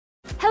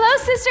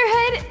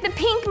Sisterhood, the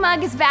Pink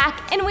Mug is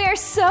back, and we are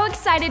so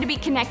excited to be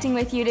connecting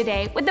with you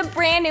today with a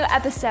brand new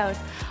episode.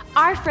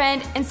 Our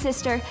friend and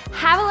sister,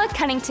 Havilah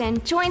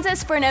Cunnington, joins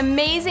us for an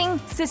amazing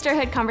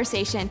sisterhood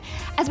conversation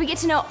as we get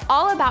to know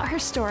all about her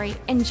story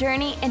and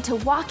journey into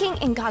walking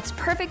in God's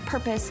perfect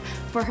purpose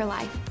for her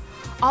life.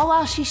 All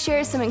while she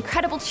shares some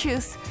incredible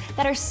truths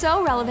that are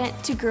so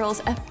relevant to girls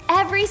of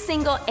every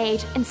single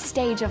age and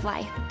stage of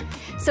life.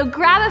 So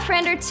grab a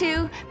friend or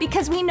two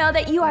because we know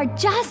that you are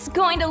just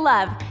going to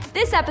love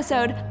this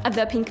episode of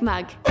The Pink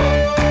Mug.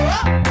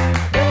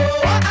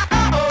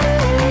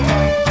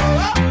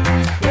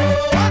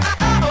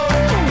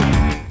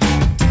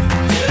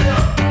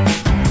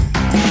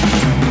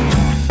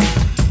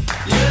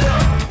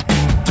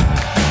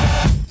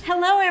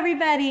 Hello,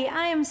 everybody.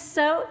 I am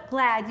so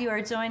glad you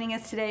are joining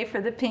us today for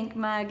the Pink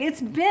Mug.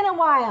 It's been a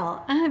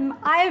while.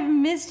 I've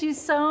missed you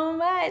so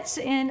much,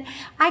 and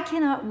I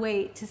cannot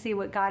wait to see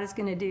what God is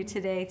going to do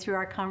today through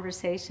our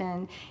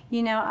conversation.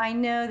 You know, I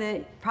know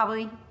that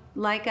probably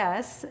like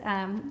us,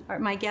 or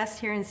my guest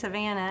here in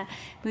Savannah,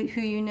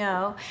 who you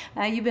know,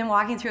 you've been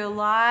walking through a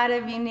lot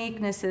of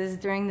uniquenesses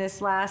during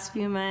this last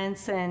few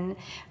months. And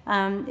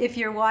if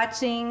you're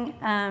watching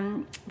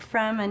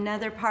from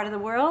another part of the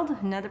world,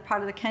 another part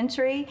of the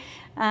country,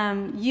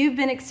 you've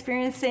been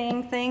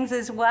experiencing things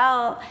as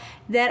well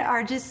that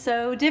are just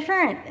so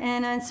different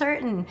and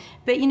uncertain.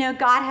 But you know,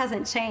 God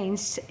hasn't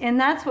changed. And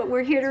that's what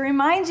we're here to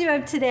remind you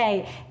of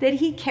today, that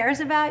He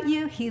cares about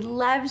you, He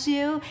loves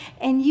you,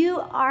 and you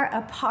are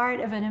a part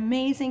of an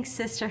amazing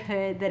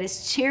sisterhood that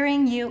is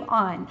cheering you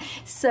on.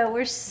 So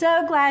we're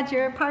so glad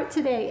you're a part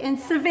today. And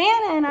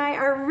Savannah and I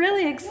are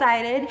really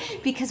excited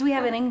because we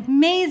have an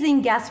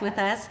amazing guest with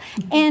us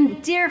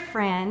and dear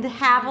friend,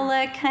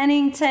 Havilah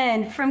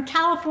Cunnington from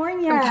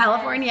California. From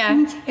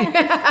California.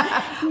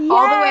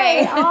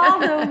 Yay,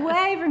 all the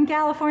way from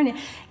California.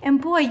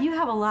 And boy, you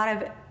have a lot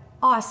of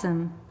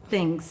awesome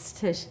things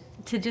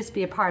to just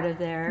be a part of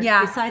there,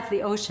 besides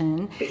the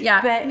ocean. And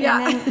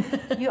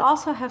then you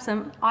also have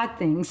some odd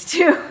things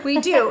too. We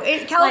do.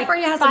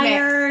 California like has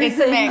a mix.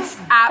 It's a mix.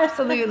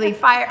 Absolutely.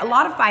 A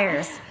lot of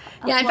fires.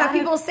 Yeah, in fact,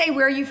 people say,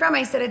 where are you from?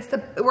 I said,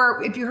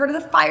 if you heard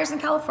of the fires in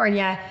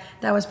California,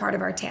 that was part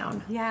of our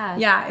town. Yeah.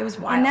 Yeah, it was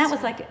wild. And that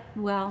was like,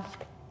 well,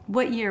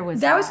 what year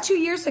was that? That was 2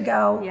 years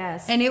ago.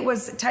 Yes. And it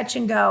was touch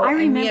and go. I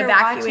remember and we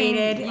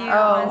evacuated. Watching you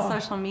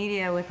on social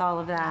media with all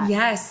of that.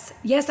 Yes.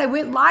 I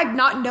went live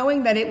not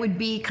knowing that it would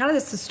be kind of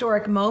this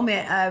historic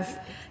moment of,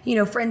 you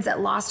know, friends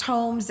that lost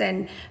homes.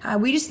 And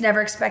we just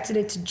never expected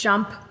it to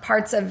jump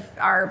parts of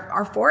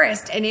our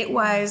forest. And it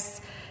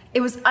was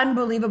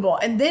unbelievable.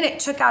 And then it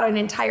took out an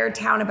entire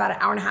town about an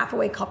hour and a half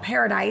away called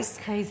Paradise.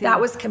 Crazy.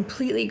 That was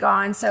completely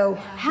gone. So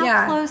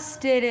how close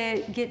did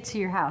it get to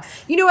your house?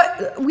 You know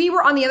what? We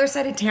were on the other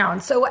side of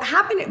town. So what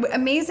happened,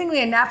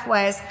 amazingly enough,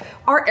 was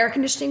our air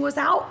conditioning was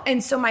out.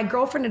 And so my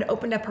girlfriend had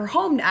opened up her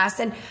home to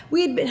us, and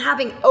we had been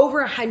having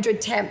over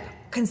 100 temp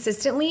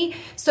consistently,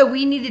 so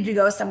we needed to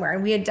go somewhere,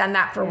 and we had done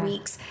that for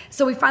weeks.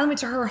 So we finally went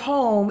to her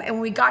home, and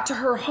when we got to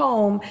her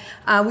home,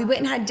 we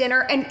went and had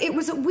dinner, and it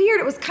was weird.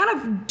 It was kind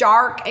of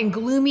dark and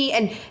gloomy,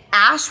 and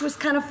ash was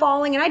kind of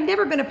falling, and I'd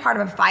never been a part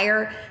of a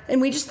fire,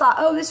 and we just thought,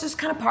 oh, this is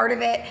kind of part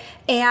of it.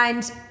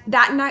 And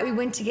that night we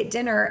went to get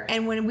dinner,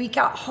 and when we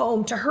got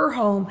home to her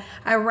home,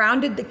 I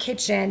rounded the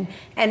kitchen,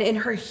 and in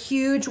her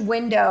huge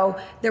window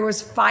there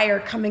was fire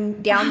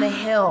coming down the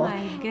hill.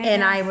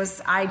 And I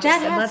just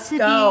said, let's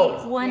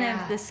go. Be one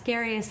of the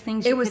scariest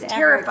things it was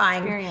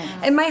terrifying.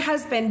 And my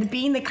husband,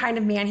 being the kind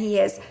of man he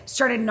is,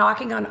 started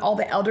knocking on all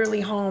the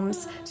elderly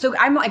homes. So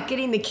I'm like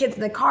getting the kids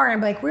in the car, and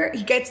I'm like, where?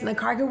 He gets in the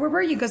car, I go, where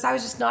were you? He goes, I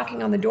was just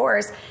knocking on the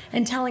doors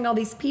and telling all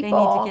these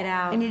people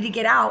they need to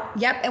get out.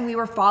 Yep. And we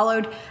were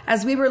followed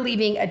as we were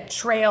leaving. A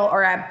trail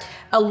or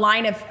a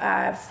line of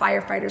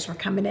firefighters were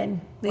coming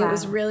in. It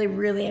was really,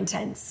 really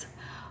intense.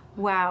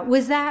 Wow.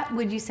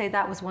 Would you say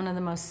that was one of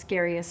the most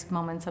scariest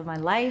moments of my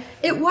life?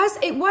 It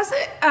wasn't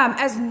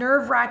as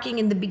nerve-wracking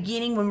in the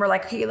beginning when we're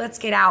like, hey, let's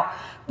get out.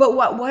 But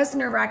what was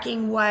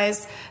nerve-wracking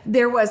was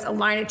there was a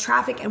line of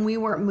traffic and we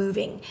weren't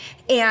moving.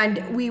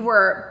 And we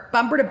were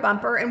bumper to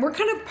bumper. And we're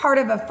kind of part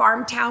of a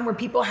farm town where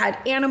people had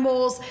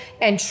animals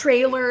and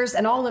trailers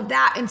and all of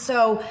that. And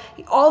so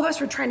all of us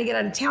were trying to get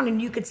out of town,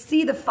 and you could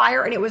see the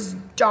fire, and it was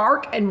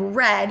dark and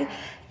red.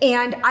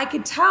 And I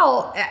could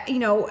tell, you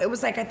know, it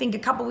was like, I think a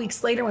couple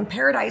weeks later when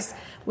Paradise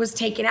was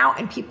taken out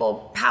and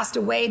people passed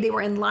away, they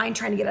were in line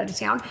trying to get out of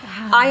town.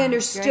 I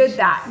understood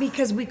that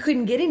because we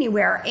couldn't get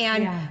anywhere.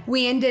 And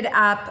we ended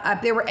up,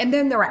 and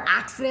then there were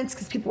accidents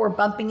because people were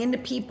bumping into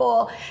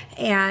people.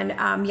 And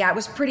it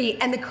was pretty,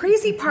 and the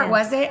crazy part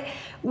was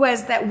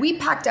that we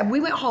packed up,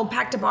 we went home,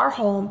 packed up our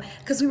home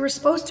because we were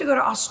supposed to go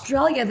to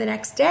Australia the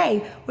next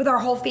day with our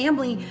whole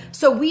family.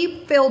 So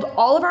we filled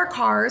all of our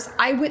cars.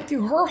 I went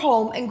through her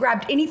home and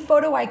grabbed any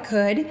photo I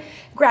could,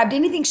 grabbed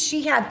anything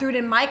she had, threw it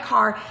in my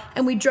car,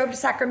 and we drove to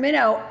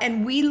Sacramento,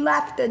 and we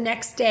left the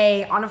next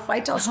day on a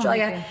flight to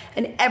Australia,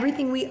 and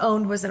everything we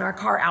owned was in our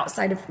car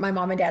outside of my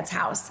mom and dad's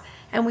house.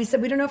 And we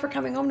said, we don't know if we're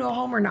coming home to a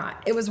home or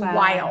not. It was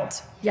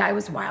wild. Yeah, it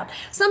was wild.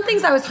 Some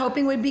things I was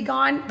hoping would be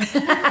gone.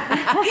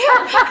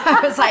 I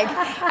was like,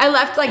 I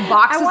left like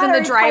boxes in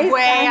the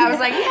driveway. I was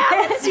like, yeah,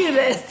 let's do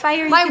this.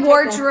 My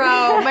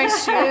wardrobe, my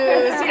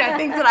shoes,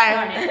 things that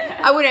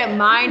I wouldn't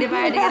mind if I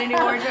had to get a new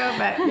wardrobe,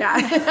 but yeah.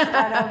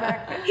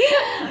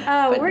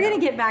 We're going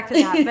to get back to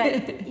that.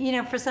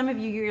 But, for some of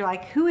you, you're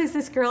like, who is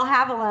this girl,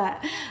 Havilah?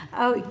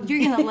 Oh, you're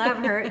going to love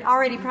her.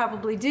 Already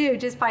probably do,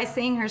 just by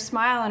seeing her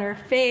smile and her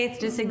faith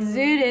just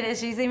exuded as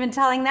she's even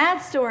telling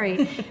that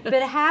story. But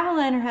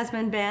Havilah and her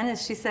husband, Ben,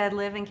 as she said,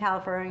 live in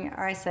California,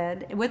 or I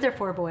said, with their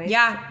 4 boys.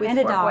 Yeah, with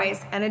 4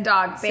 boys and a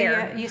dog,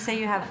 Bear. So you say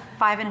you have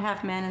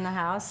 5.5 men in the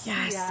house?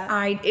 Yes,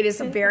 yeah.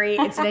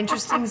 It's an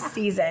interesting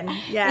season.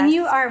 Yes. And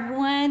you are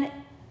one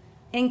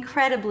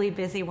incredibly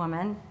busy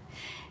woman.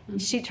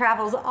 She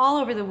travels all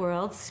over the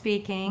world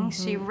speaking.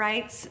 She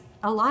writes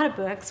a lot of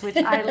books, which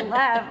I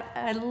love.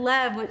 I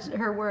love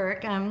her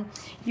work.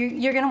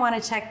 You're going to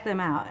want to check them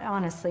out,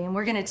 honestly. And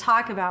we're going to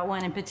talk about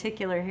one in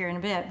particular here in a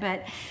bit.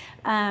 But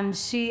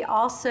she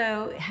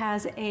also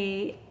has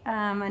a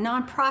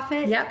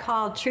nonprofit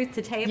called Truth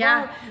to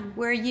Table,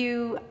 where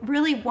you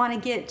really want to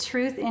get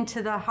truth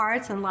into the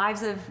hearts and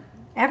lives of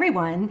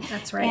everyone.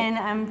 That's right.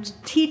 And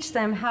teach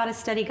them how to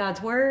study God's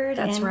Word.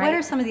 That's and right. What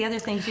are some of the other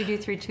things you do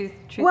through Truth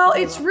Well,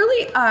 it's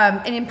really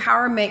an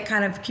empowerment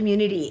kind of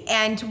community.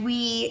 And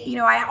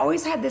I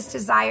always had this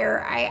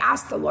desire. I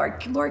asked the Lord,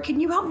 can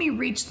you help me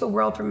reach the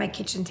world from my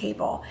kitchen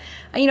table?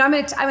 I'm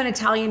an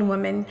Italian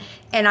woman,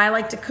 and I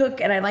like to cook,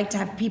 and I like to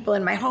have people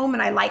in my home,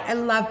 and I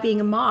love being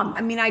a mom.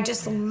 I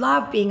just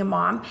love being a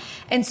mom.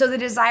 And so the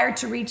desire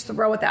to reach the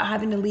world without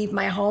having to leave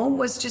my home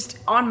was just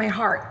on my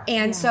heart.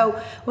 And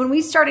so when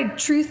we started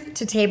Truth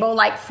to Table,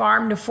 like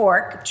farm to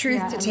fork,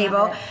 Truth to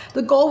Table,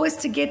 the goal was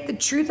to get the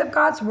truth of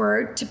God's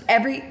Word to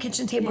every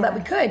kitchen table that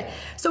we could.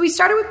 So we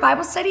started with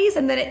Bible studies,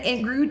 and then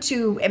it grew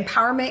to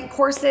empowerment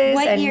courses.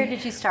 What year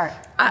did you start?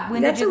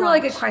 That's a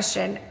really good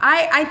question.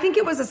 I think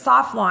it was a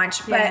soft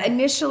launch, but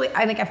initially,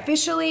 I think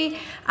officially,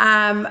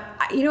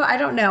 I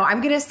don't know.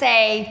 I'm going to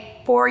say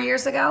 4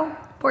 years ago.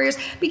 4 years,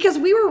 because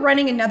we were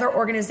running another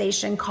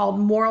organization called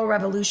Moral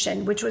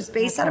Revolution, which was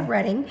based out of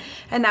Reading,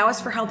 and that was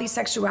for healthy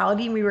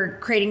sexuality. And we were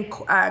creating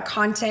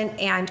content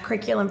and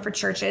curriculum for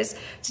churches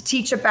to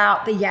teach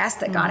about the yes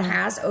that God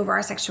has over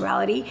our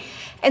sexuality.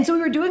 And so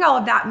we were doing all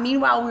of that.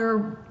 Meanwhile, we were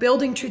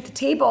building Truth to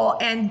Table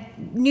and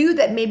knew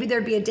that maybe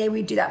there'd be a day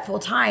we'd do that full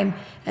time.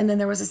 And then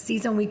there was a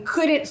season we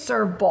couldn't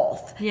serve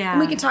both. Yeah. And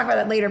we can talk about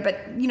that later. But,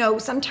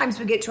 sometimes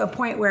we get to a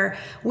point where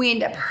we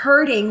end up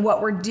hurting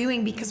what we're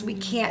doing because we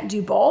can't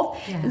do both.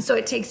 Yeah. And so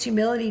it takes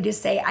humility to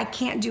say, I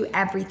can't do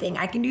everything.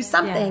 I can do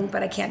something,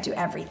 but I can't do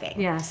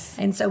everything. Yes.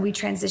 And so we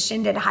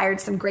transitioned and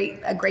hired a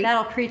great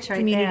That'll preach right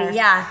community. There.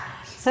 Yeah.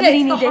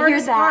 Somebody need to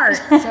hear that.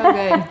 So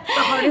good.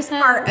 The hardest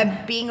part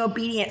of being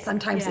obedient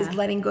sometimes is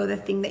letting go of the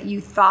thing that you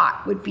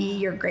thought would be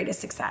your greatest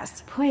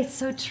success. Boy, it's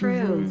so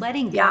true.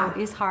 Letting go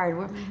is hard.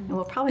 And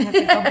we'll probably have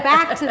to go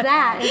back to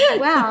that as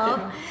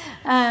well.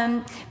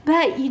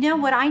 But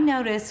what I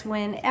notice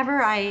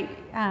whenever I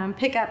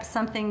pick up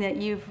something that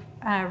you've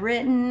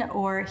written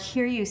or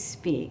hear you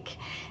speak,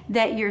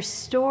 that your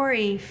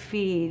story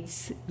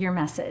feeds your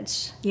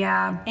message.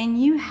 Yeah.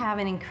 And you have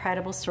an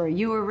incredible story.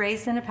 You were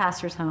raised in a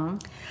pastor's home.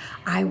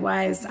 I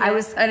was. Yeah. I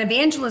was an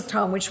evangelist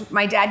home, which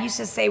my dad used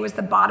to say was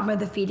the bottom of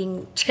the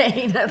feeding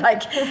chain.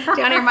 Down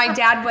here, my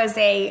dad was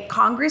a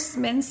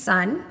congressman's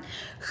son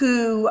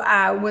who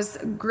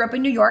grew up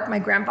in New York. My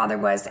grandfather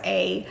was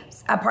a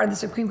part of the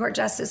Supreme Court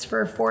justice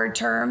for 4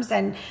 terms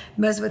and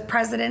was with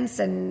presidents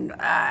and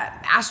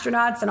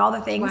astronauts and all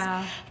the things.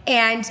 Wow.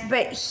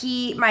 But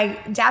my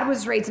dad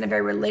was raised in a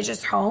very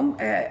religious home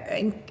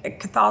in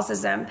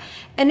Catholicism,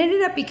 and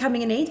ended up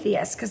becoming an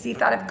atheist because he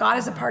thought, if God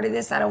is a part of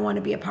this, I don't want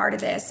to be a part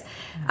of this.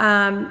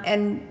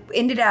 And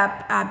ended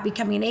up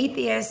becoming an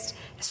atheist,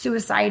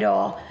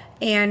 suicidal,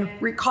 and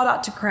called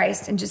out to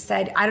Christ and just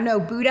said, I don't know,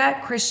 Buddha,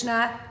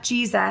 Krishna,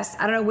 Jesus,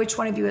 I don't know which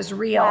one of you is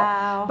real,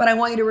 but I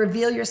want you to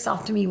reveal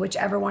yourself to me,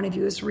 whichever one of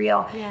you is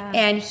real. Yeah.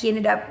 And he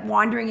ended up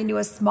wandering into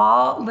a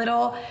small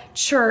little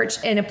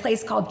church in a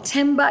place called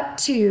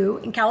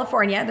Timbuktu in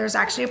California. There's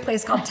actually a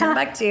place called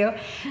Timbuktu.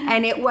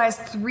 And it was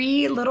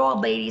 3 little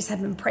old ladies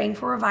had been praying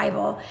for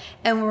revival.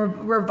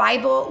 And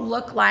revival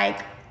looked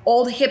like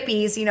old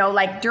hippies,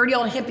 like dirty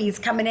old hippies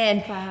coming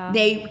in. Wow.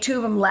 2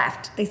 of them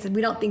left. They said,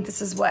 we don't think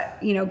this is what,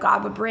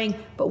 God would bring.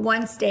 But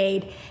one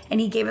stayed, and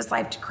he gave his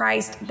life to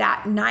Christ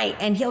that night.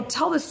 And he'll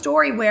tell the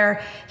story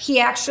where he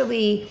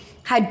actually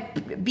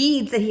had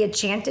beads that he had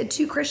chanted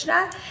to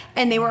Krishna,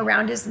 and they were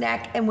around his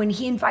neck. And when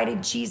he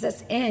invited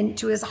Jesus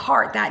into his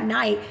heart that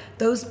night,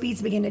 those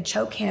beads began to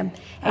choke him.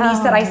 And he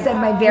said, I said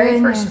my very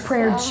first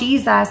prayer,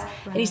 Jesus.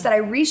 And he said, I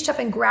reached up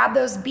and grabbed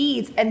those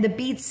beads, and the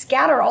beads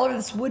scatter all over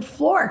this wood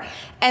floor.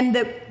 And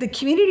the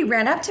community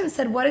ran up to him and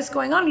said, what is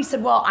going on? And he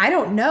said, well, I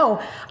don't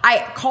know.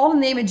 I called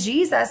in the name of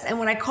Jesus, and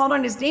when I called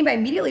on his name, I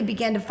immediately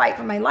began to fight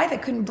for my life. I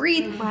couldn't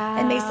breathe. Wow.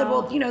 And they said,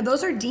 well,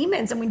 those are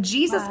demons. And when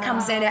Jesus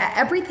comes in,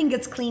 everything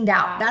gets cleaned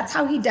out. That's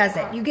how he does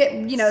it. You get,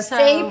 So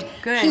saved,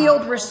 good.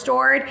 healed,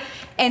 restored.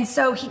 And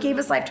so he gave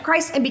his life to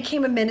Christ and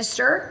became a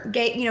minister,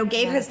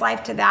 gave his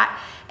life to that,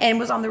 and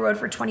was on the road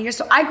for 20 years.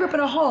 So I grew up in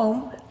a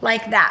home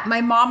like that.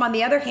 My mom, on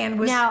the other hand,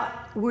 was... Now,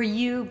 were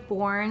you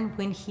born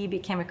when he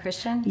became a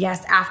Christian?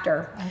 Yes,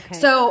 after. Okay.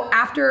 So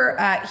after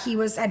he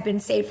had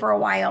been saved for a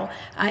while,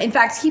 in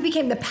fact, he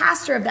became the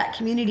pastor of that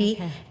community,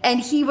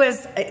 and he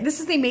was. This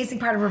is the amazing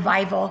part of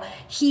revival.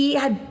 He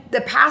had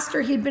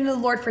been in the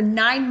Lord for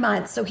 9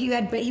 months, so he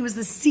was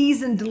the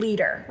seasoned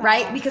leader,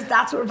 right? Because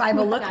that's what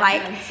revival looked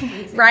like,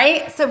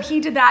 right? So he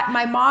did that.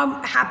 My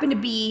mom happened to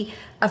be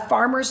a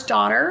farmer's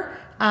daughter.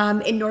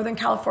 In Northern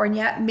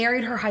California,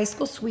 married her high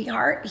school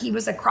sweetheart. He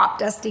was a crop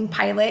dusting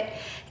pilot.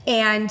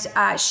 And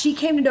she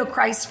came to know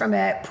Christ from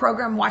a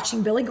program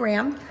watching Billy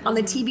Graham on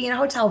the TV in a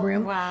hotel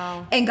room.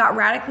 Wow. And got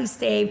radically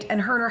saved.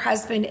 And her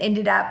husband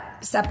ended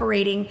up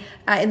separating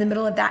in the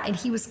middle of that. And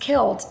he was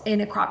killed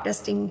in a crop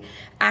dusting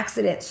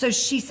accident. So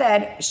she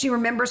said she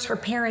remembers her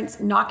parents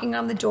knocking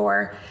on the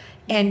door.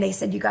 And they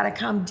said, "You got to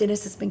come.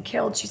 Dennis has been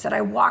killed." She said,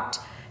 "I walked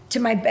to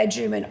my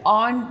bedroom, and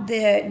on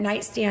the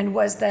nightstand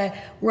was the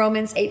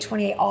Romans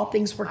 8:28, all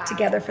things work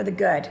together for the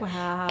good."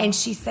 Wow. And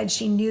she said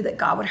she knew that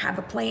God would have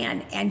a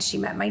plan. And she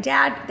met my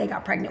dad. They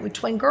got pregnant with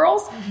twin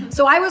girls.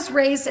 So I was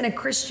raised in a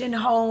Christian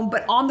home,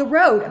 but on the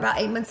road about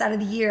 8 months out of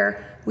the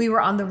year. We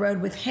were on the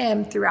road with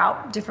him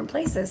throughout different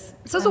places.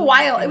 So it was a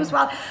while. It was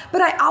wild.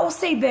 But I will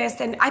say this,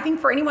 and I think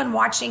for anyone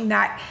watching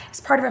that is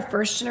part of a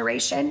first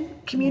generation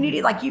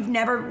community, like you've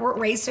never were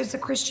raised as a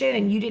Christian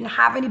and you didn't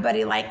have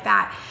anybody like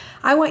that,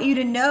 I want you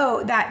to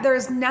know that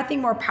there's nothing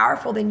more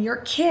powerful than your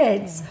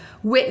kids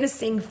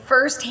witnessing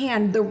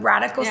firsthand the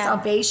radical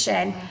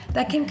salvation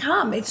that can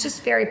come. It's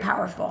just very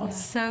powerful.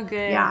 So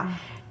good. Yeah.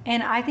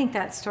 And I think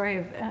that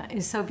story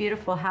is so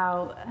beautiful,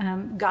 how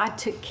God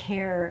took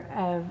care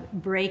of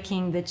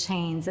breaking the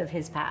chains of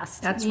his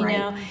past. That's you right.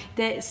 know,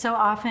 that so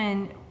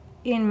often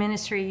in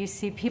ministry, you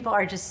see people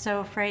are just so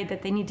afraid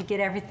that they need to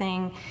get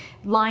everything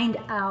lined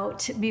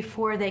out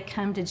before they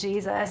come to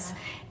Jesus.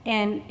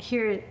 And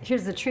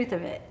here's the truth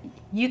of it.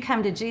 You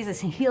come to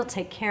Jesus and he'll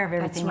take care of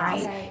everything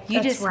That's else. right.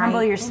 You That's just right.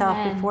 humble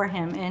yourself before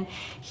him, and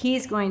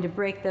he's going to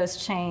break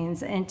those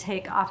chains and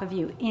take off of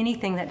you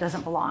anything that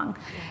doesn't belong.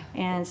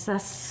 And so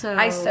that's so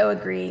I so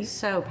agree.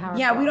 So powerful.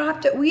 Yeah, we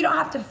don't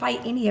have to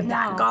fight any of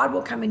that. No. God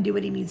will come and do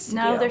what he needs to do.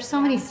 No, there's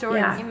so many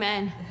stories. Yeah.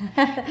 Amen.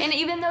 And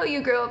even though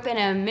you grew up in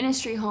a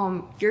ministry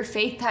home, your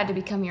faith had to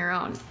become your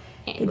own.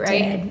 It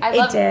right? did. I It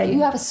love did.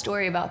 you have a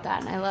story about that,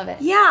 and I love it.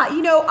 Yeah,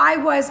 I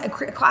was a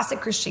classic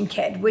Christian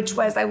kid, which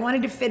was I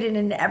wanted to fit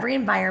in every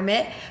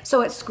environment.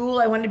 So at school,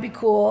 I wanted to be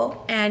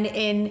cool, and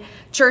in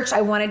church,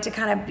 I wanted to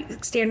kind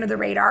of stay under the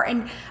radar.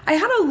 And I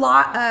had a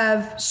lot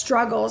of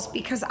struggles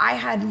because I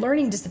had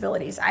learning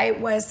disabilities. I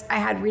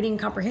had reading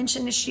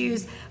comprehension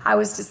issues. I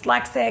was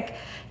dyslexic.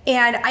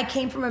 And I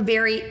came from a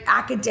very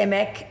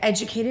academic,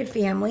 educated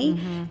family.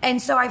 Mm-hmm.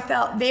 And so I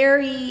felt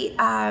very...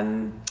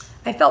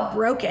 I felt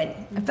broken.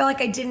 I felt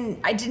like I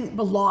didn't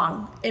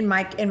belong in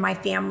my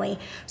family.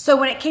 So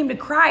when it came to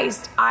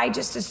Christ, I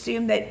just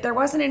assumed that there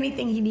wasn't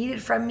anything he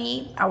needed from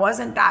me. I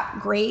wasn't that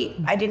great.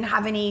 I didn't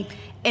have any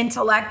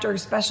intellect or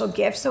special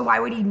gifts, so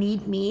why would he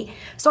need me?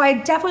 So I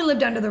definitely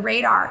lived under the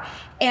radar.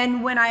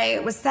 And when I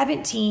was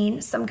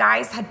 17, some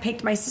guys had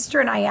picked my sister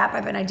and I up. I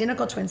have an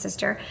identical twin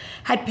sister,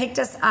 had picked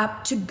us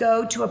up to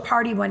go to a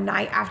party one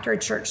night after a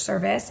church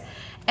service.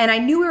 And I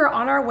knew we were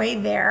on our way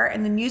there,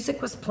 and the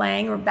music was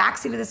playing. We're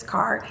backseat of this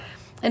car.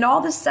 And all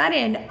of a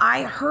sudden,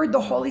 I heard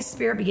the Holy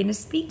Spirit begin to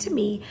speak to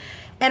me.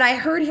 And I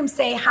heard him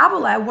say,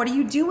 "Havilah, what are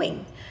you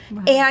doing?"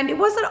 Wow. And it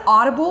wasn't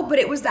audible, but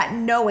it was that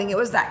knowing. It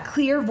was that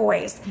clear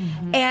voice.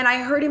 Mm-hmm. And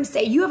I heard him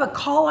say, "You have a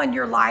call on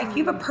your life.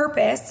 You have a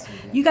purpose.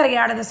 You got to get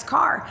out of this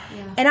car."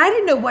 Yeah. And I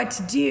didn't know what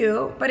to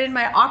do, but in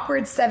my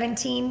awkward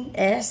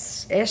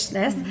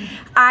 17-ishness,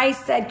 I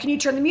said, "Can you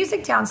turn the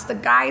music down?" So the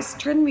guys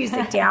turned the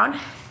music down.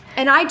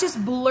 And I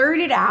just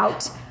blurted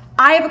out,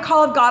 "I have a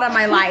call of God on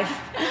my life,"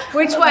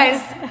 which was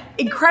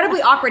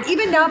incredibly awkward.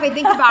 Even now, if I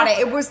think about it,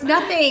 it was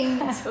nothing.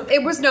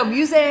 It was no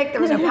music.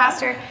 There was no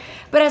pastor.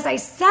 But as I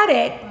said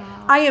it,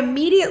 I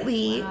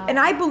immediately, and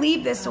I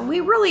believe this, when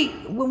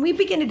we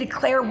begin to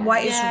declare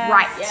what is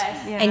right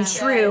and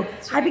true,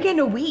 I began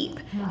to weep.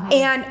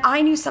 And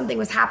I knew something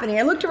was happening.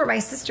 I looked over at my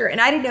sister, and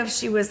I didn't know if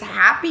she was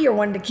happy or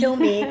wanted to kill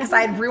me because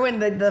I had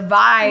ruined the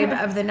vibe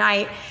of the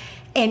night.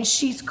 And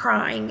she's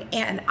crying.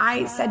 And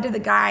I said to the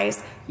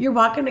guys, "You're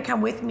welcome to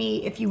come with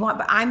me if you want,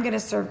 but I'm going to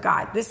serve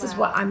God. This is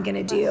what I'm going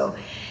to do."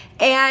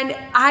 And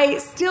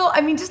just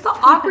the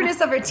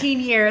awkwardness of our teen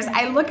years,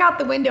 I look out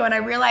the window and I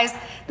realize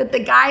that the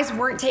guys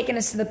weren't taking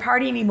us to the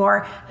party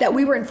anymore, that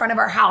we were in front of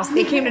our house.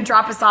 They came to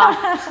drop us off.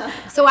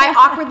 So I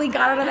awkwardly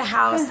got out of the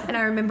house, and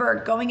I remember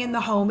going in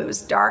the home. It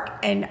was dark,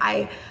 and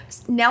I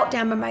knelt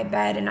down by my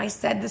bed and I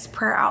said this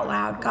prayer out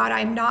loud. "God,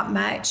 I'm not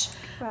much.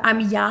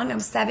 I'm young. I'm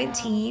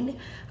 17.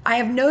 I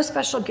have no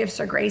special gifts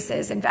or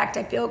graces. In fact,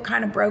 I feel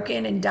kind of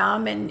broken and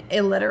dumb and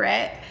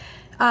illiterate.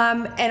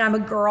 And I'm a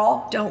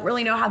girl. Don't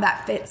really know how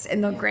that fits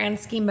in the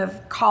grand scheme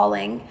of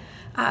calling.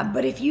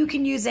 But if you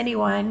can use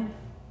anyone,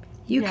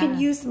 You can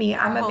use me.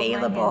 I'm Hold my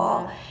hand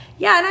available. up.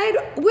 Yeah, and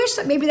I wish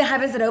that maybe the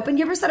heavens had opened.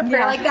 You ever said a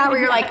prayer like that where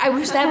you're like, I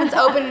wish the heavens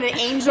opened and an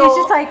angel. It's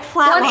just like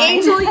flat One line.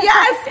 angel,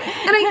 yes.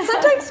 And I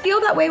sometimes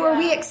feel that way where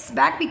we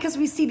expect, because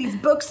we see these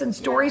books and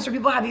stories where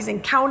people have these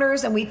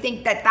encounters and we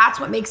think that that's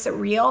what makes it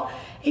real.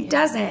 It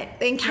doesn't.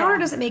 The encounter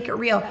doesn't make it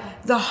real.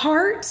 The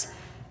heart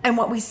and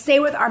what we say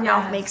with our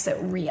mouth makes it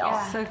real.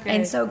 So good.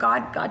 And so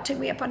God took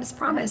me up on his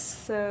promise.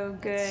 So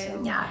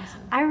good. Yeah.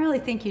 I really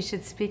think you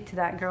should speak to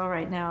that girl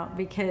right now,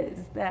 because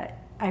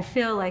I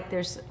feel like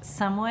there's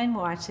someone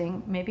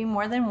watching, maybe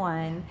more than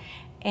one,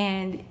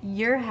 and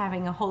you're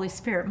having a Holy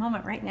Spirit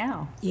moment right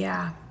now.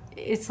 Yeah.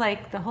 It's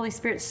like the Holy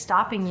Spirit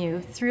stopping you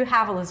through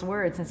Havilah's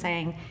words and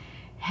saying,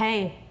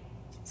 hey,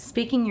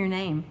 speaking your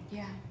name.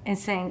 Yeah. And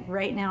saying,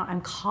 right now,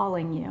 I'm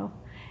calling you.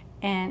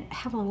 And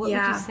Havilah, what would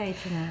you say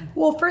to them?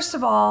 Well, first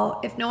of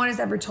all, if no one has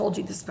ever told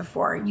you this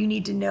before, you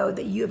need to know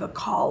that you have a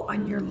call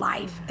on your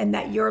life and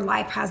that your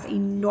life has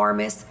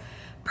enormous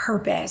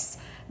purpose.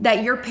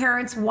 That your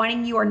parents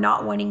wanting you or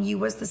not wanting you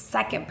was the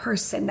second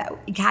person that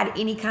had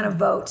any kind of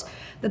vote.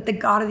 That the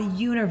God of the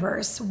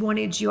universe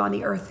wanted you on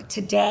the earth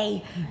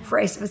today for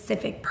a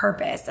specific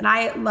purpose. And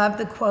I love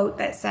the quote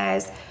that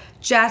says,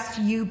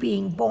 just you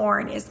being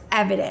born is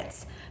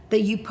evidence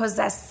that you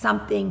possess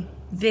something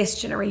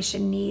this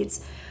generation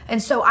needs.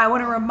 And so I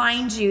want to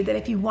remind you that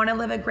if you want to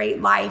live a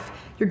great life,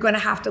 you're going to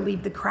have to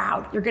leave the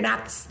crowd. You're going to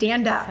have to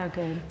stand up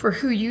for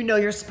who you know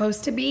you're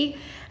supposed to be.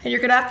 And you're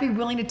going to have to be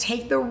willing to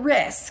take the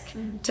risk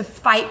to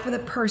fight for the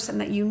person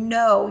that you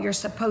know you're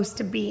supposed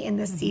to be in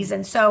this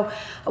season. So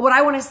what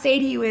I want to say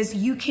to you is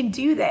you can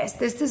do this.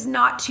 This is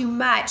not too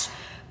much.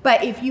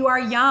 But if you are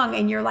young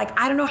and you're like,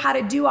 I don't know how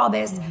to do all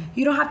this,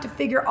 you don't have to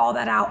figure all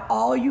that out.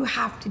 All you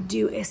have to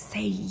do is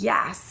say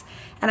yes.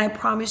 And I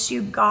promise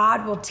you,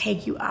 God will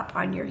take you up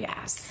on your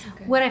yes.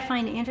 Okay. What I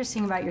find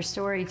interesting about your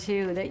story,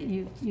 too, that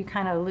you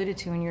kind of alluded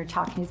to when you were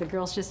talking to the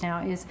girls just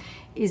now,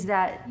 is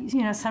that,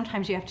 you know,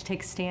 sometimes you have to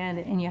take a stand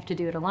and you have to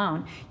do it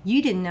alone.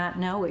 You did not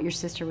know what your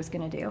sister was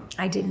going to do.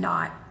 I did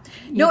not.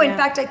 No, in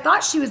fact, I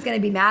thought she was going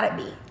to be mad at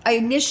me. I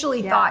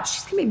initially thought,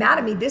 she's going to be mad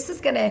at me. This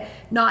is going to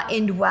not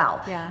end well.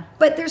 Yeah.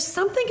 But there's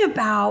something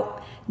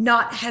about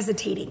not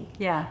hesitating.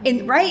 Yeah.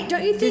 And right?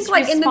 Don't you think Just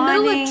like in the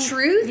middle of responding.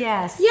 truth?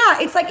 Yes.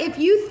 Yeah. It's like if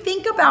you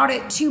think about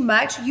it too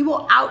much, you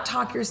will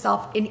out-talk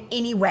yourself in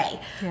any way.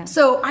 Yeah.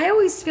 So I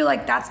always feel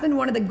like that's been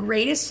one of the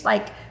greatest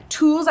like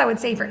tools I would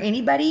say for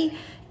anybody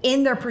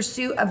in their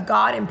pursuit of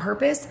God and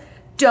purpose.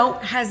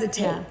 Don't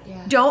hesitate.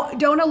 Yeah.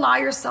 Don't allow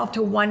yourself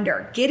to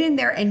wonder. Get in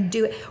there and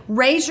do it.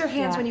 Raise your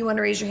hands when you want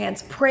to raise your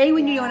hands. Pray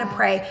when you want to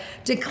pray.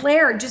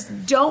 Declare.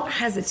 Just don't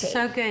hesitate.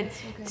 So good.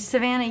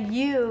 Savannah,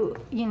 you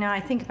know,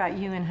 I think about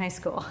you in high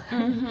school.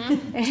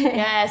 Mm-hmm.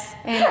 Yes.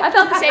 And I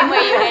felt the same way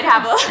you did,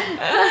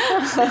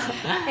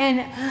 Havilah.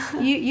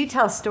 And you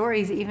tell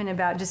stories even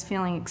about just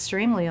feeling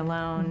extremely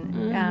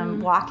alone,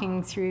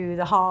 walking through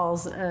the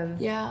halls of...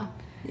 Yeah.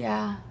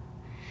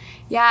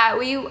 Yeah,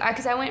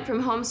 because I went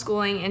from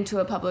homeschooling into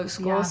a public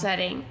school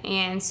setting,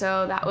 and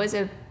so that was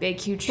a big,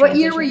 huge transition. What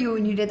year were you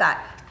when you did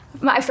that?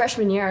 My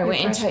freshman year, I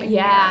went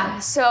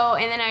into So,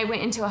 and then I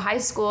went into a high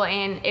school,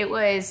 and it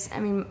was, I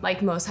mean,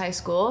 like most high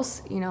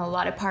schools, you know, a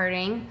lot of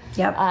partying.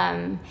 Yep.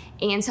 And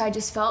so I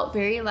just felt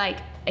very like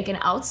an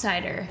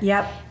outsider.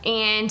 Yep.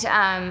 And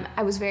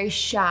I was very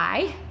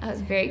shy. I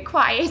was very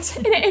quiet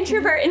and an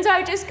introvert. And so I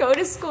would just go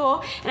to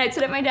school and I'd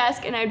sit at my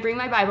desk and I'd bring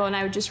my Bible and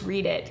I would just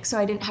read it. So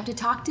I didn't have to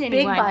talk to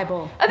anyone. Big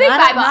Bible. A big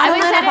Bible. I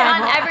would set set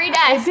it on every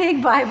desk. A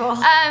big Bible.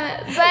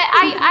 But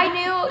I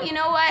knew, you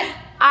know what?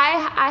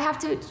 I have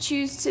to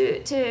choose to,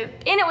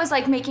 and it was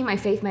like making my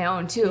faith my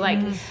own too. Like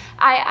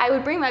I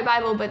would bring my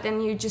Bible, but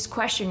then you just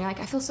question, you're like,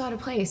 I feel so out of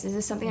place. Is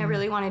this something I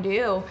really want to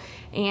do?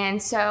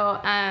 And so,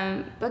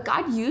 but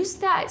God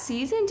used that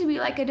season to be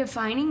like a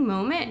defining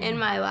moment in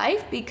my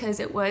life because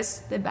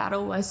the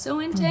battle was so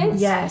intense.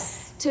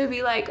 Yes. To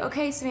be like,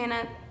 okay,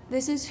 Savannah,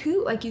 this is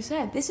who, like you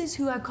said, this is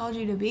who I've called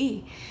you to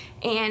be.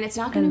 And it's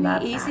not going to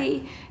be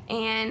easy.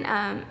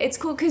 And it's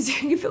cool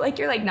because you feel like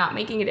you're like not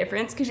making a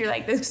difference because you're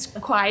like this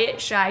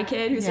quiet, shy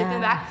kid who's sitting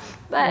back.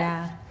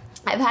 But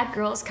I've had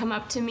girls come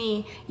up to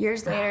me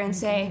years later and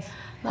say,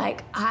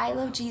 like, I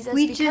love Jesus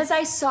because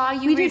I saw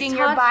you reading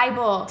your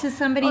Bible. To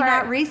somebody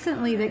not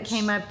recently that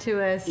came up to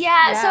us.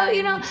 Yeah, so,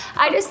 you know,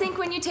 I just think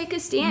when you take a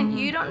stand,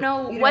 you don't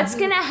know what's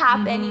going to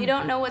happen. You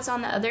don't know what's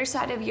on the other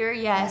side of your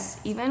yes,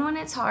 even when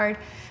it's hard.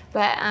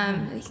 But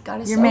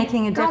God is you're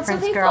making a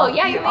difference, girl.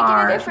 Yeah, you're making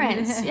a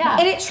difference. Yeah,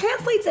 and it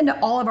translates into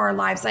all of our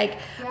lives. Like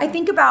I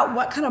think about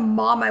what kind of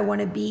mom I want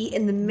to be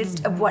in the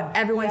midst of what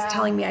everyone's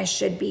telling me I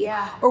should be,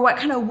 or what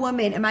kind of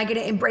woman am I going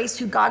to embrace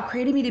who God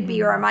created me to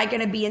be, or am I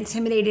going to be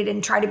intimidated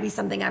and try to be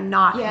something I'm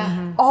not?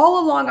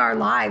 All along our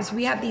lives,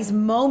 we have these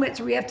moments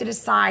where we have to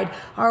decide: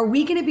 are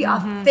we going to be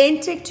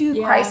authentic to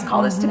who Christ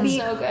called us to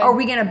be, or are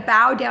we going to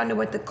bow down to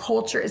what the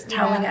culture is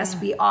telling us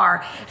we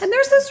are? And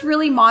there's this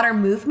really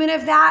modern movement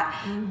of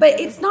that. But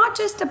it's not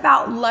just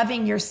about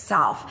loving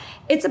yourself.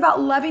 It's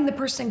about loving the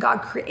person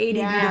God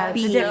created you to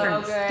be.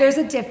 There's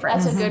a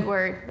difference. That's a good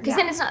word. Because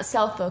then it's not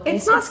self-focused.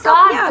 It's not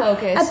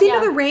God-focused. At the end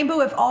of the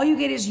rainbow, if all you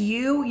get is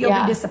you'll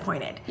be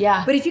disappointed.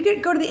 Yeah. But if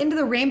you go to the end of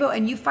the rainbow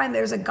and you find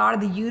there's a God of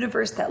the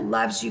universe that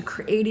loves you,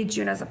 created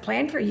you, and has a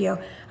plan for you,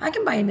 I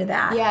can buy into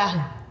that.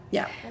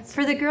 Yeah.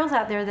 For the girls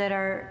out there that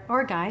are,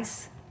 or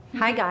guys,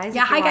 hi guys.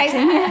 Yeah, hi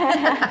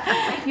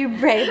guys. You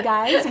brave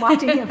guys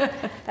watching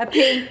a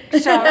pink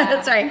show.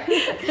 That's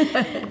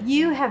right.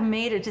 You have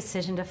made a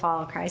decision to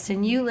follow Christ,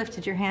 and you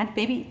lifted your hand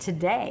maybe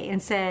today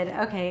and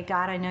said, okay,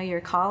 God, I know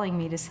you're calling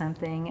me to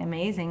something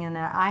amazing, and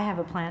that I have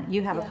a plan,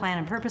 you have a plan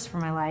and purpose for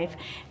my life.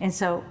 And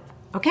so,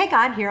 okay,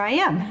 God, here I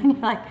am. And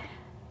you're like,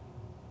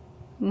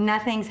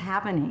 nothing's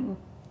happening.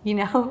 You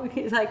know,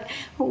 it's like,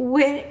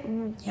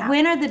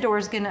 when are the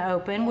doors going to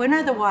open? When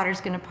are the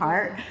waters going to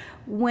part?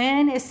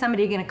 When is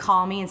somebody going to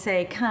call me and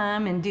say,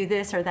 come and do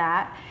this or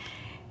that?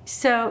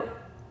 So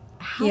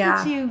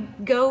how did you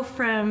go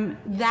from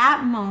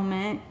that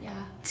moment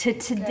to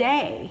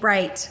today?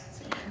 Right.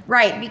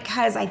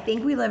 Because I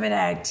think we live in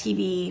a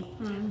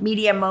TV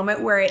media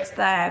moment where it's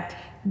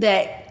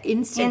the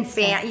instant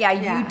fan,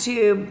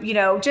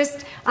 YouTube,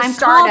 just I'm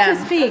stardom. called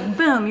to speak.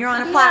 Boom, you're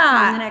on a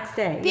platform the next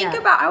day. Think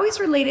about, I always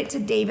relate it to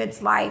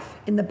David's life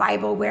in the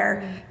Bible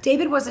where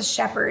David was a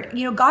shepherd.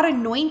 God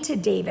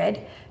anointed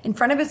David in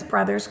front of his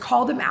brothers,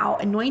 called him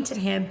out, anointed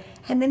him,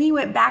 and then he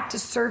went back to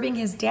serving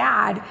his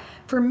dad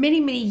for many,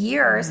 many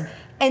years.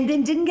 And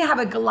then didn't have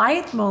a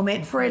Goliath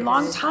moment for a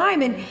long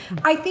time. And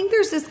I think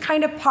there's this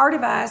kind of part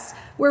of us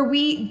where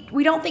we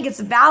don't think it's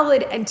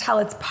valid until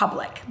it's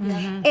public.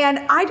 And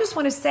I just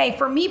want to say,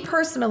 for me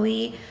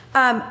personally,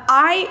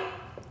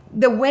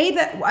 the way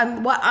that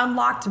what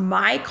unlocked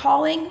my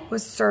calling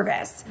was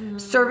service.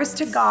 Service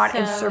to God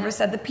and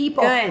service of the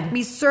people.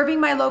 Me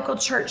serving my local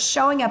church,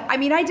 showing up. I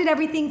mean, I did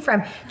everything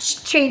from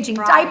changing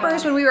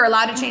diapers when we were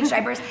allowed to change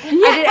diapers. I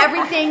did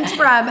everything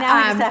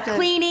from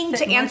cleaning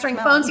to answering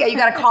phones. Yeah, you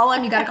got to call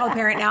them. You got to call the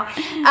parent now.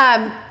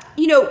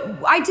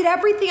 I did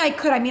everything I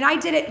could. I mean, I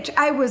did it.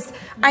 I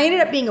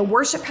ended up being a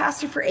worship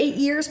pastor for 8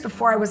 years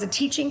before I was a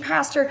teaching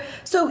pastor.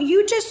 So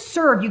you just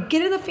serve. You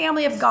get in the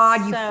family of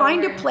God. You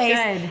find a place,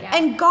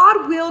 and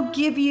God will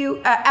give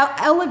you,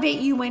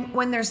 elevate you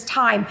when there's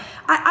time.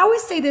 I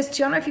always say this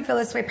too. I don't know if you feel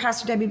this way,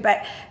 Pastor Debbie,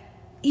 but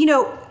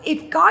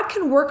if God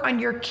can work on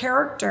your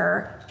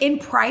character in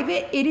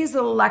private, it is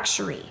a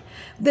luxury.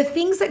 The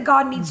things that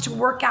God needs to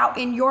work out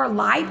in your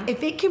life,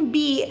 if it can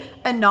be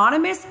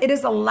anonymous, it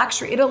is a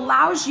luxury. It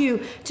allows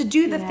you to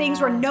do the things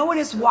where no one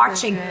is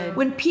watching.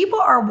 When people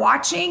are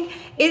watching,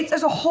 it's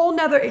a whole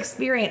nother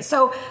experience.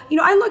 So,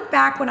 I look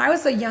back when I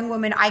was a young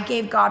woman, I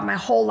gave God my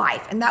whole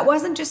life. And that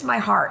wasn't just my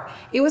heart.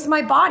 It was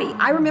my body.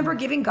 I remember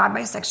giving God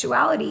my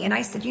sexuality. And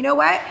I said, you know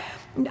what?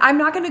 I'm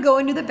not going to go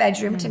into the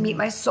bedroom to meet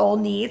my soul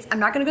needs. I'm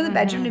not going to go to the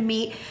bedroom to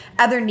meet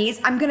other needs.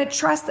 I'm going to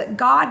trust that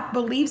God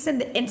believes in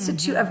the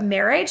institute of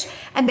marriage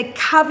and the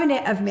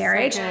covenant of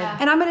marriage.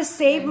 And I'm going to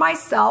save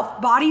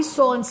myself, body,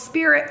 soul, and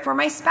spirit for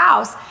my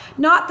spouse.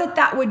 Not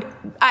that would,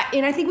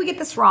 and I think we get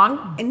this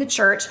wrong in the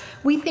church.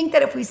 We think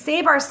that if we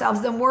save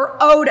ourselves, then we're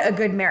owed a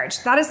good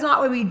marriage. That is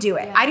not why we do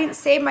it. I didn't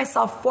save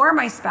myself for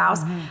my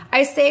spouse.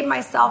 I saved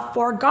myself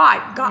for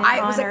God.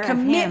 It was a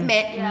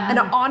commitment and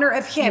an honor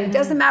of Him. It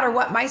doesn't matter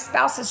what my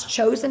spouse has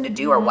chosen to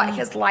do or what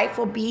his life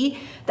will be.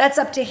 That's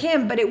up to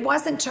him. But it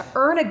wasn't to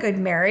earn a good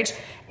marriage.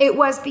 It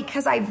was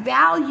because I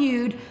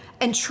valued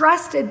and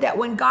trusted that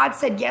when God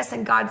said yes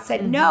and God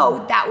said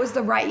no, that was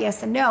the right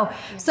yes and no.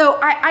 So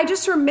I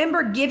just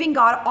remember giving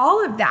God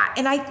all of that.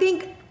 And I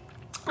think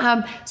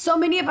so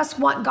many of us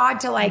want God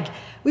to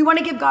we want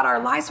to give God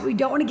our lives, but we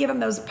don't want to give Him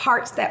those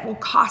parts that will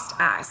cost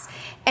us.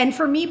 And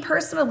for me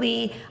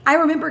personally, I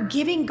remember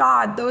giving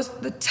God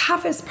the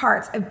toughest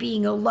parts of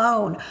being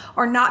alone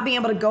or not being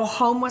able to go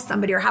home with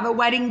somebody or have a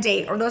wedding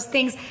date or those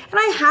things. And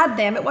I had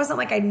them. It wasn't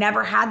like I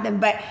never had them,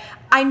 but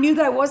I knew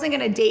that I wasn't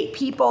going to date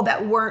people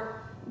that weren't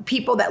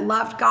people that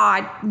loved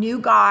God, knew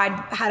God,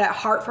 had a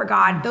heart for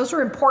God. Those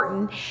were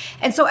important.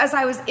 And so as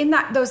I was in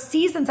those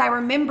seasons, I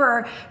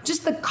remember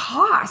just the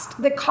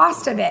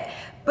cost of it.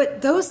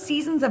 But those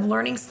seasons of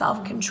learning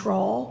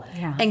self-control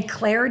and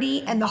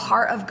clarity and the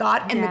heart of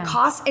God and the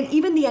cost and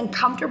even the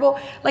uncomfortable,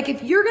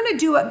 if you're going to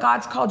do what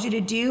God's called you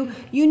to do,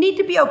 you need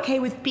to be okay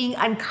with being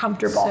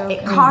uncomfortable.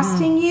 It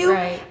costing you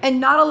and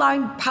not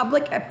allowing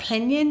public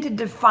opinion to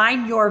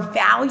define your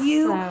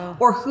value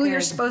or who you're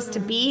supposed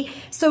to be.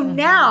 So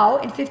now,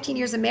 in 15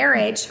 years of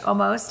marriage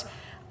almost,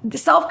 the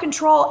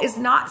self-control is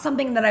not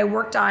something that I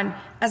worked on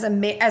as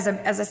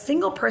a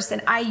single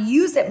person. I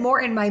use it more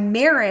in my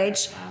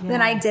marriage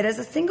than I did as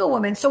a single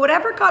woman. So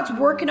whatever God's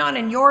working on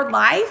in your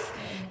life,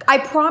 I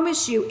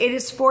promise you, it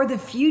is for the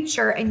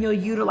future, and you'll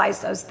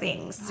utilize those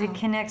things. It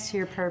connects to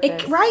your purpose. It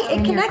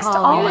connects to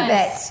all of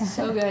it.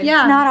 So good.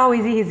 Yeah. It's not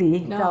always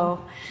easy,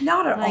 though.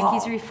 Not at all.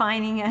 He's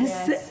refining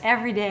us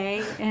every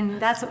day,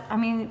 and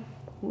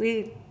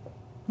we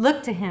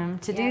look to Him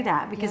to do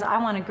that because I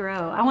want to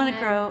grow. I want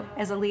to grow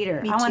as a leader.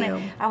 Me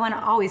too. I want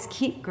to always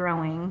keep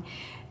growing.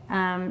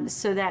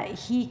 so that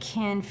he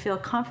can feel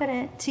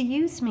confident to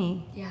use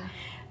me. Yeah.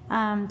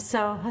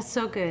 So that's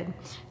so good.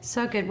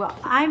 So good. Well,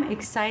 I'm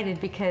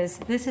excited because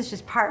this is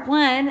just part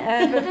one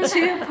of a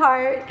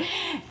two-part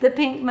The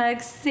Pink Mug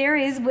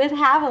series with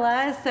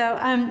Havilah.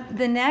 So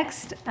the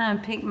next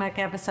Pink Mug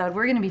episode,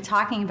 we're going to be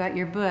talking about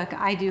your book,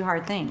 I Do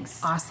Hard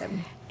Things.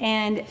 Awesome.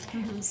 And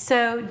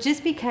so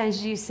just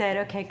because you said,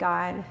 okay,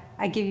 God,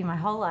 I give you my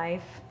whole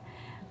life.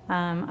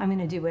 I'm going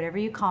to do whatever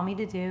you call me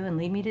to do and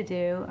lead me to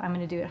do. I'm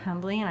going to do it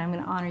humbly, and I'm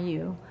going to honor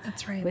you.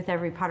 That's right. With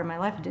every part of my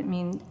life. It didn't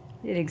mean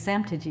it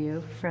exempted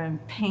you from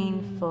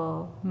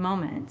painful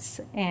moments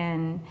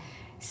and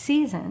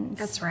seasons.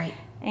 That's right.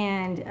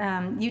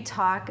 And you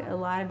talk a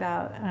lot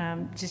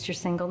about just your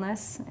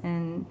singleness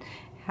and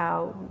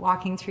how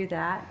walking through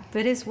that.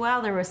 But as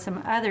well, there were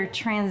some other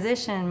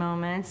transition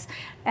moments.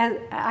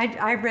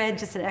 I read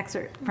just an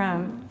excerpt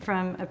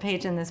from a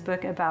page in this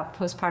book about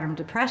postpartum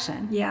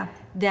depression. Yeah.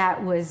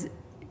 That was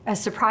a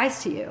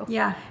surprise to you.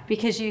 Yeah.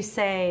 Because you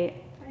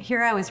say,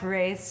 here I was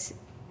raised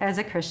as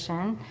a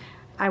Christian.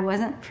 I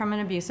wasn't from an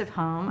abusive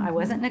home. I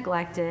wasn't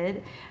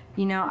neglected.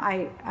 You know,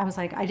 I was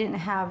like, I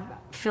didn't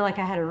feel like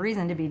I had a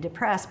reason to be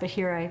depressed, but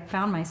here I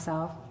found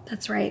myself.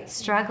 That's right.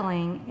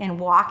 Struggling and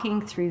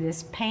walking through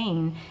this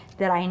pain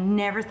that I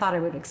never thought I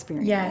would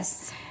experience.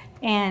 Yes.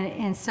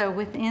 And so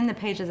within the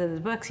pages of the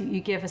books, you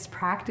give us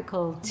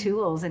practical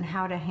tools in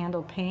how to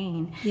handle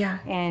pain. Yeah.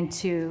 And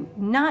to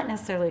not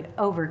necessarily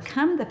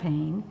overcome the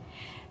pain,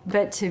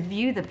 but to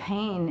view the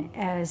pain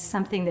as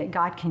something that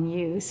God can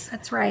use.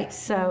 That's right.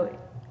 So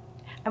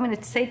I'm going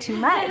to say too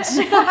much.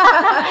 So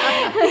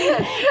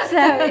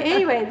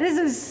anyway, this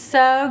is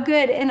so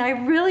good. And I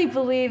really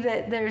believe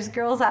that there's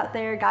girls out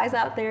there, guys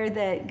out there,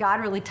 that God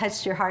really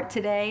touched your heart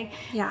today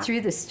through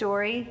the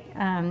story,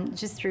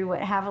 just through what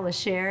Havilah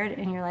shared.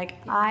 And you're like,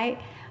 I'm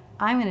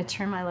going to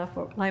turn my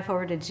life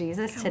over to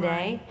Jesus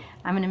today.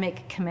 I'm going to make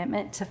a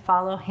commitment to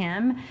follow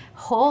him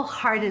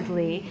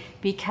wholeheartedly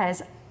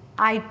because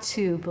I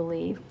too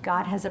believe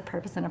God has a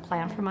purpose and a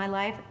plan for my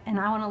life, and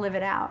I want to live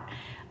it out.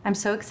 I'm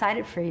so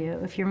excited for you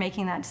if you're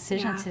making that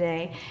decision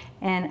today.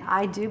 And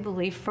I do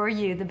believe for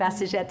you the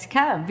best is yet to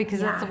come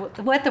because that's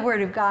what the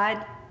Word of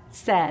God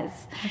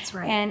says. That's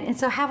right. And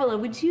so Havilah,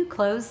 would you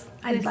close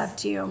I'd love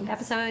to.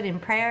 episode in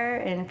prayer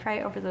and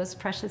pray over those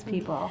precious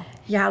people?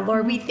 Yeah,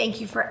 Lord, we thank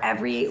you for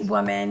every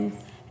woman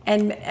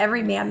and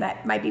every man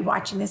that might be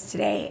watching this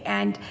today.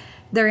 And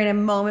they're in a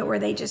moment where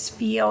they just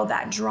feel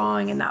that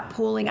drawing and that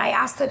pulling. I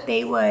ask that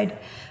they would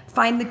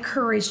find the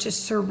courage to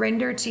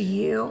surrender to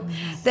you,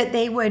 that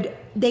they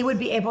would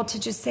be able to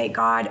just say,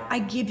 God, I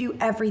give you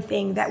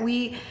everything, that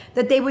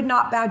they would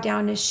not bow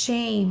down to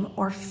shame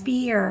or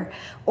fear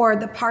or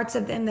the parts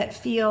of them that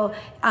feel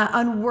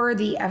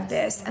unworthy of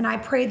this. And I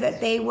pray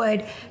that they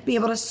would be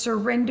able to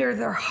surrender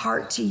their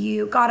heart to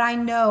you. God, I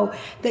know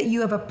that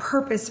you have a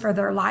purpose for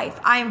their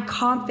life. I am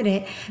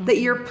confident that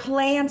your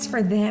plans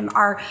for them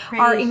are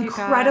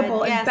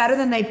incredible and better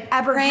than they've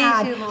ever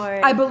had. You,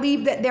 Lord. I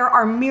believe that there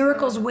are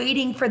miracles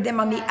waiting for them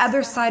on the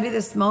other side of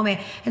this moment.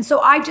 And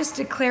so I just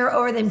declare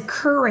over them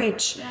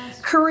courage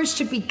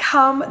to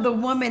become the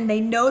woman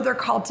they know they're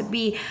called to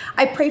be.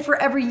 I pray for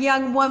every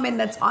young woman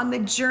that's on the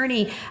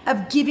journey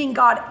of giving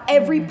God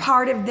every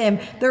part of them,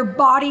 their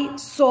body,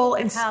 soul,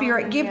 and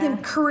spirit. Give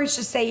them courage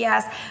to say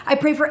yes. I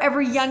pray for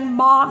every young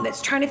mom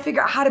that's trying to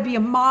figure out how to be a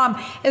mom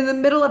in the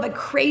middle of a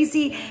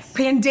crazy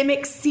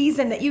pandemic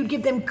season, that you'd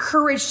give them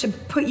courage to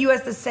put you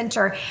as the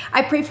center.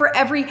 I pray for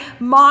every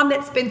mom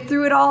that's been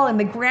through it all and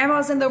the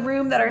grandmas in the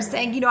room that are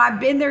saying, you know, I've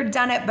been there,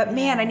 done it, but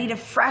man, I need a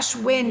fresh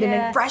wind and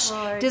a fresh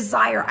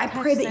desire. I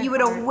pray that you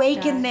would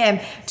awaken them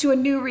to a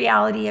new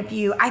reality of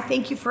you. I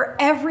thank you for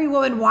every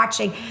woman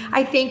watching.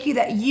 I thank you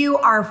that you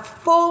are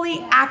fully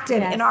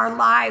active in our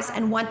lives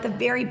and want the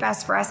very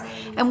best for us.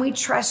 And we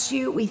trust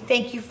you. We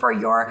thank you for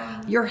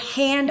your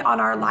hand on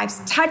our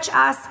lives. Touch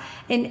us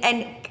and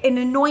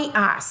anoint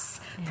us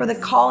for the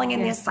calling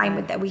and the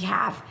assignment that we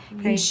have.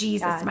 In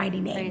Jesus' mighty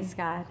name. Praise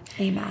God.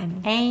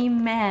 Amen.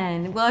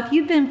 Amen. Well, if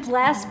you've been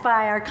blessed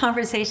by our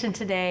conversation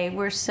today,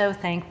 we're so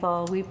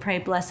thankful. We pray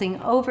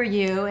blessing over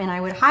you, and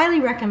I would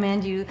highly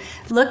recommend you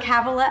look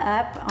Havilah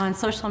up on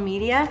social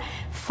media.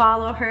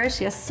 Follow her.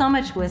 She has so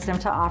much wisdom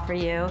to offer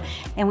you,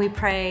 and we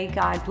pray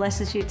God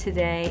blesses you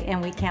today,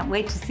 and we can't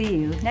wait to see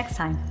you next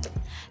time.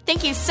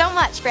 Thank you so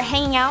much for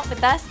hanging out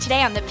with us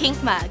today on The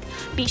Pink Mug.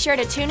 Be sure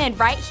to tune in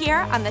right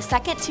here on the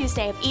second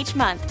Tuesday of each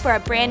month for a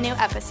brand new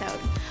episode.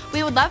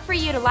 We would love for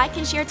you to like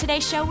and share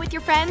today's show with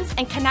your friends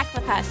and connect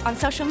with us on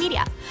social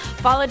media.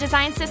 Follow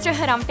Design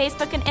Sisterhood on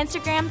Facebook and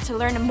Instagram to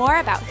learn more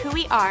about who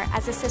we are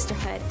as a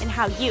sisterhood and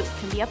how you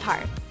can be a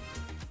part.